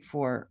foundation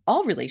for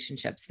all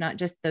relationships, not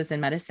just those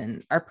in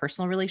medicine, our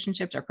personal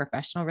relationships, our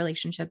professional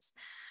relationships,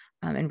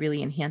 and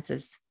really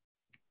enhances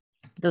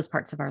those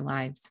parts of our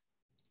lives.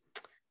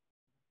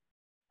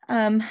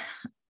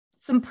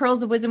 Some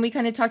pearls of wisdom. We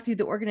kind of talked through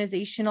the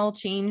organizational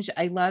change.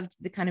 I loved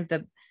the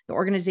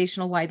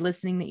organizational wide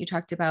listening that you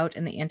talked about,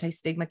 and the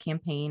anti-stigma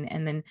campaign,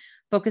 and then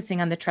focusing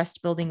on the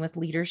trust building with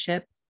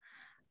leadership.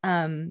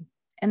 And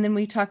then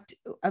we talked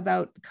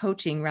about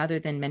coaching rather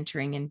than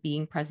mentoring, and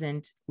being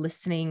present,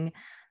 listening,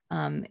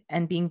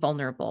 and being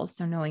vulnerable.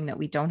 So knowing that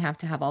we don't have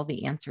to have all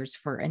the answers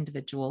for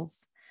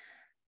individuals.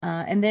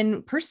 And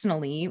then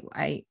personally,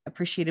 I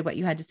appreciated what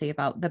you had to say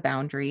about the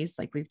boundaries.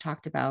 Like we've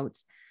talked about,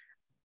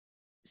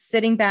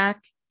 sitting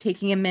back,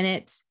 taking a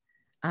minute,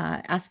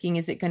 asking,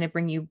 is it going to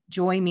bring you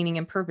joy, meaning,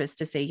 and purpose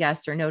to say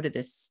yes or no to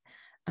this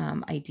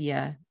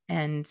idea,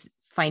 and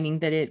finding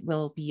that it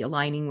will be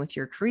aligning with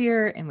your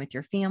career and with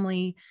your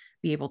family,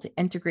 be able to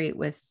integrate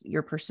with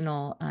your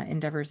personal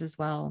endeavors as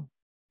well.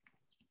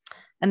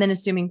 And then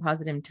assuming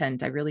positive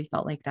intent. I really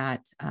felt like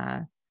that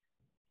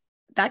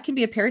can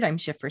be a paradigm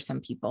shift for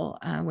some people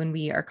when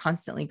we are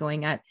constantly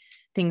going at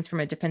things from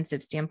a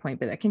defensive standpoint,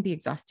 but that can be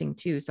exhausting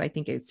too. So I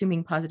think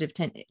assuming positive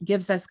intent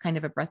gives us kind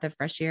of a breath of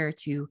fresh air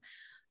to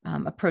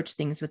approach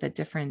things with a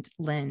different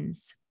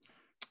lens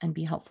and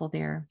be helpful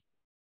there.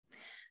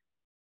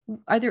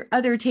 Are there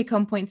other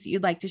take-home points that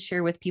you'd like to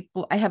share with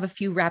people? I have a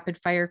few rapid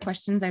fire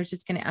questions I was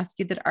just going to ask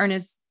you that aren't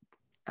as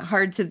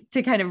hard to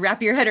kind of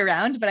wrap your head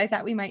around, but I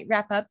thought we might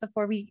wrap up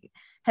before we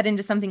head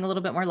into something a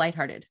little bit more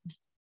lighthearted.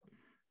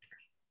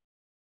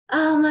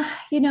 During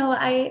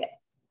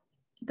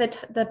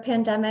the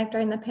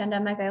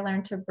pandemic, I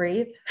learned to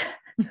breathe.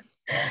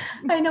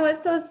 I know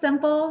it's so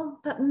simple,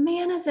 but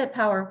man, is it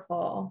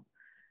powerful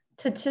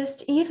to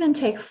just even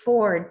take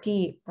 4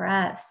 deep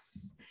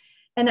breaths.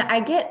 And I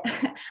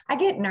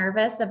get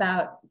nervous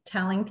about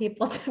telling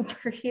people to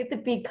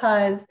breathe,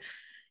 because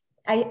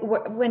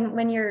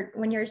when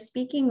you're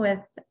speaking with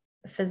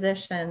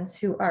physicians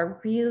who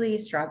are really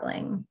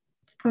struggling,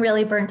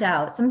 really burnt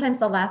out, sometimes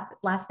the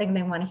last thing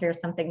they want to hear is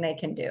something they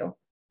can do.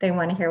 They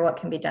want to hear what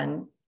can be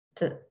done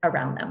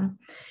around them.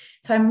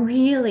 So I'm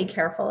really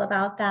careful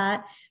about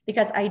that,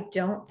 because I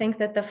don't think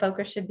that the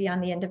focus should be on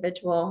the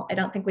individual. I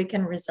don't think we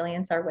can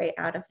resilience our way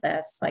out of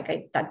this. Like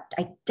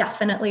I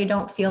definitely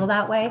don't feel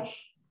that way.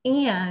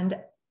 And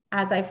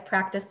as I've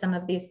practiced some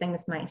of these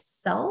things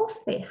myself,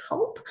 they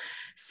help.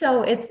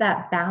 So it's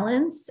that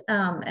balance.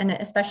 And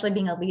especially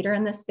being a leader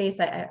in this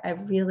space, I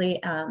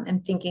really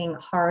am thinking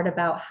hard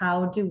about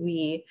how do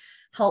we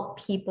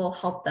help people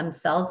help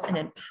themselves and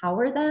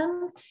empower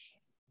them,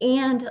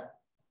 and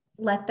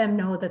let them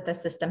know that the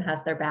system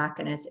has their back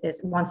and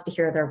wants to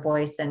hear their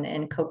voice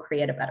and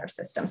co-create a better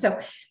system. So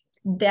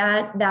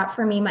that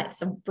for me,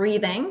 some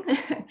breathing,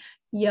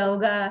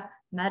 yoga,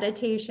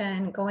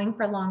 meditation, going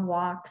for long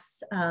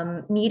walks,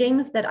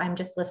 meetings that I'm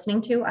just listening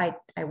to. I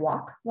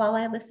walk while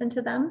I listen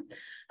to them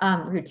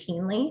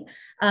routinely.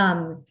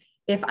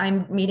 If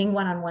I'm meeting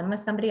one-on-one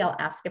with somebody, I'll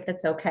ask if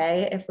it's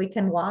okay if we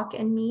can walk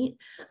and meet.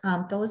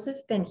 Those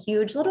have been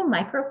huge. Little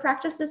micro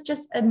practices,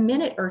 just a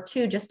minute or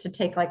two, just to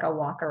take like a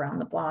walk around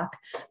the block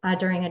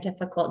during a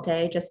difficult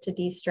day, just to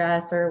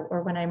de-stress,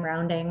 or when I'm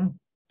rounding.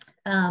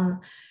 And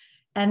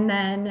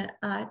then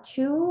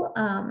 2,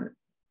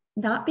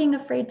 not being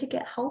afraid to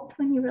get help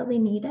when you really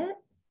need it.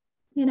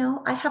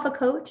 I have a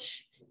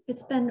coach.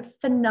 It's been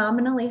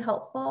phenomenally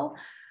helpful.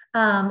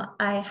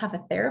 I have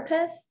a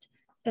therapist.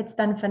 It's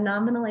been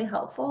phenomenally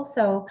helpful.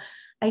 So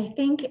I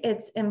think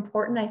it's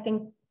important. I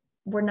think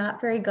we're not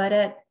very good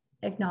at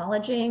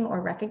acknowledging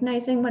or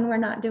recognizing when we're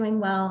not doing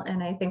well.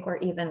 And I think we're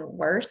even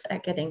worse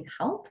at getting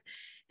help.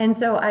 And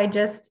so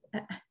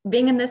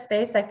being in this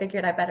space, I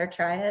figured I better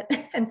try it.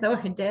 And so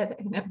I did,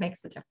 and it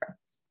makes a difference.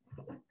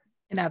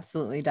 It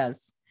absolutely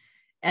does.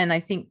 And I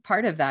think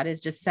part of that is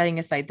just setting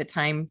aside the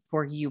time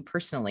for you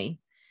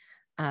personally.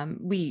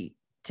 We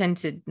tend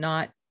to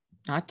not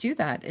not do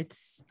that.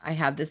 I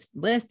have this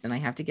list and I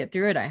have to get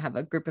through it. I have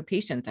a group of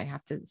patients. I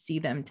have to see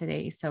them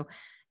today. So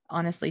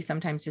honestly,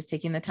 sometimes just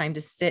taking the time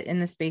to sit in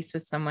the space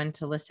with someone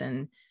to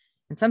listen.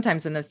 And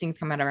sometimes when those things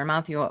come out of our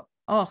mouth, you go,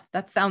 oh,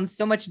 that sounds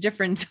so much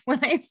different when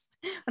I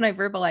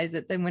verbalize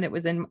it than when it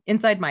was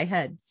inside my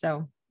head.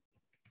 So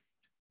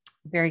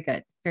very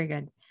good. Very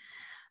good.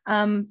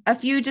 A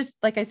few, just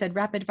like I said,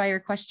 rapid fire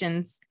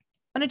questions.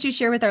 Why don't you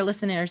share with our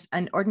listeners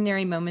an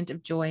ordinary moment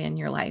of joy in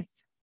your life?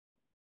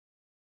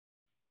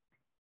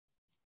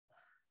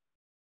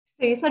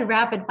 So you said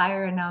rapid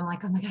fire, and now I'm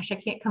like, oh my gosh, I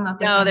can't come up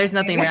with No, there's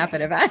nothing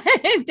rapid about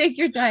it. Take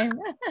your time.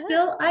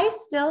 I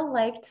still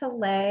like to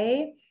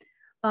lay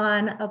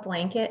on a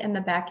blanket in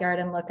the backyard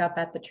and look up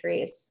at the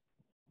trees.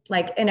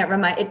 And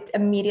it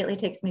immediately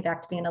takes me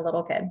back to being a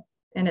little kid,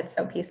 and it's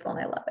so peaceful and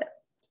I love it.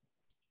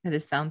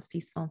 This sounds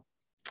peaceful.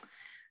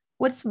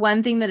 What's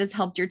one thing that has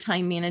helped your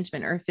time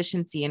management or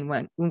efficiency in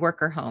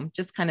work or home?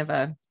 Just kind of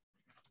a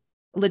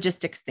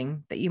logistics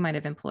thing that you might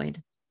have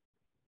employed.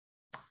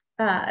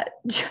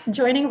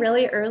 Joining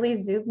really early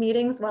Zoom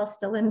meetings while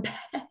still in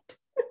bed.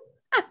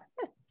 I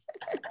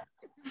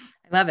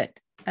love it.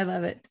 I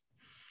love it.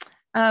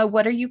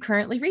 What are you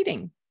currently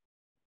reading?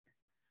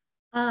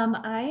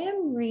 I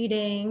am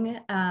reading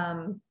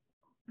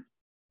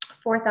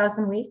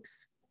 4,000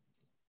 Weeks,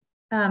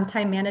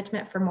 Time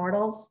Management for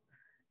Mortals.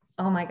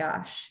 Oh my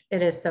gosh,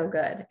 it is so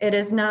good. It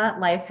is not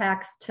life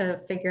hacks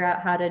to figure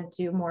out how to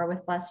do more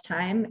with less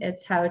time.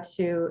 It's how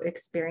to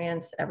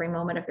experience every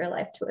moment of your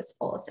life to its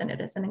fullest. And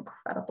it is an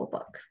incredible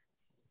book.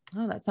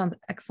 Oh, that sounds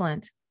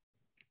excellent.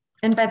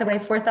 And by the way,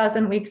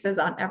 4,000 weeks is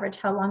on average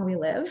how long we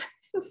live.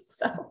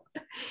 So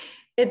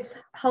it's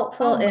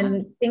helpful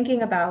in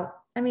thinking about,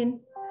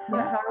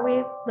 how are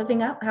we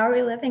living up? How are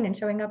we living and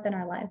showing up in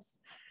our lives?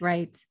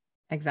 Right.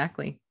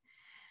 Exactly.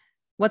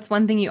 What's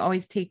one thing you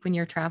always take when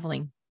you're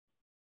traveling?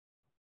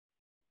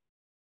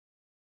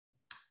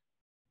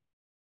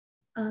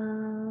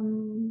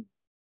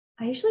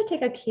 I usually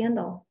take a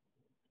candle.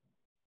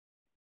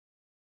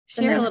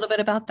 Share a little bit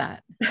about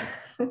that.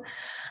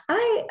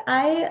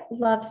 I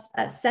love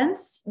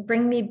scents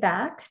bring me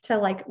back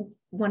to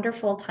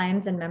wonderful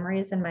times and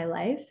memories in my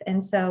life.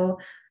 And so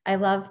I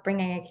love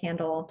bringing a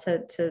candle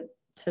to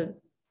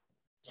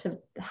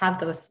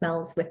have those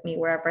smells with me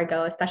wherever I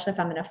go, especially if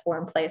I'm in a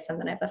foreign place and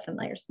then I have a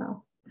familiar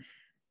smell.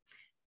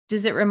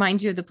 Does it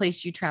remind you of the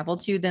place you traveled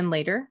to then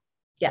later?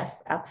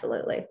 Yes,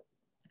 absolutely.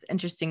 It's an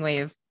interesting way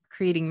of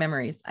creating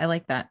memories. I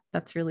like that.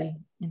 That's really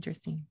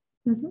interesting.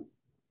 Mm-hmm.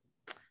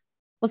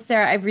 Well,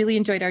 Sarah, I've really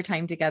enjoyed our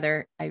time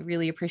together. I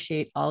really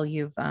appreciate all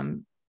you've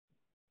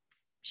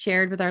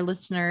shared with our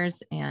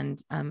listeners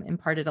and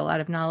imparted a lot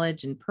of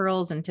knowledge and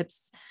pearls and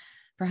tips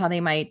for how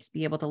they might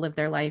be able to live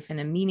their life in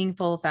a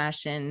meaningful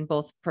fashion,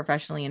 both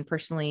professionally and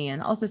personally,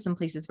 and also some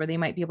places where they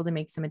might be able to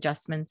make some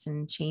adjustments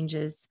and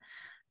changes.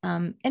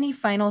 Any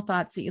final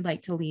thoughts that you'd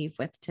like to leave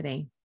with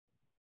today?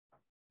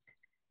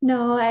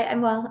 No,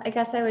 I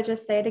guess I would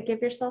just say to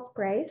give yourself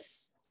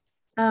grace.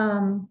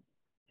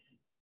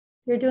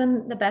 You're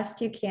doing the best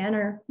you can,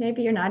 or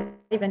maybe you're not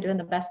even doing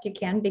the best you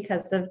can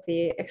because of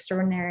the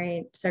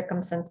extraordinary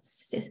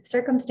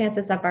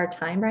circumstances of our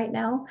time right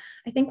now.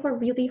 I think we're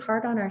really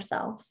hard on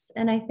ourselves.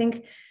 And I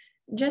think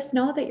just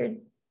know that you're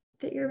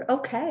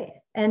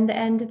okay. And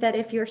that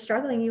if you're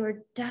struggling, you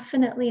are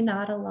definitely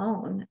not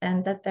alone,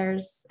 and that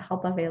there's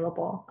help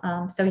available.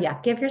 So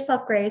yeah, give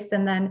yourself grace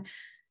and then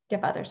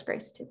give others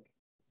grace too.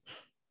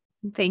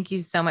 Thank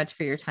you so much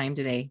for your time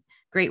today.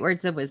 Great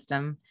words of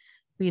wisdom.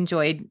 We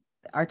enjoyed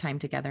our time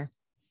together.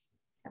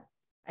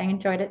 I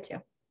enjoyed it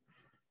too.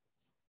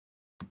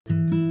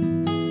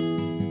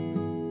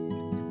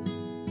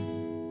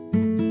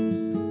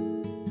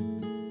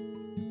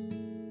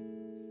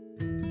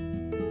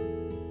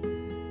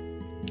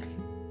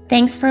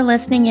 Thanks for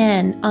listening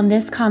in on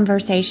this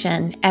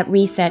conversation at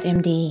Reset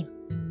MD.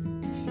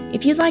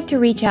 If you'd like to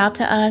reach out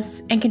to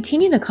us and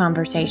continue the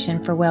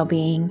conversation for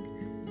well-being,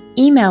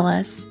 email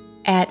us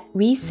at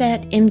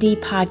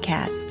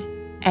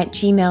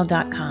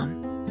resetmdpodcast@gmail.com.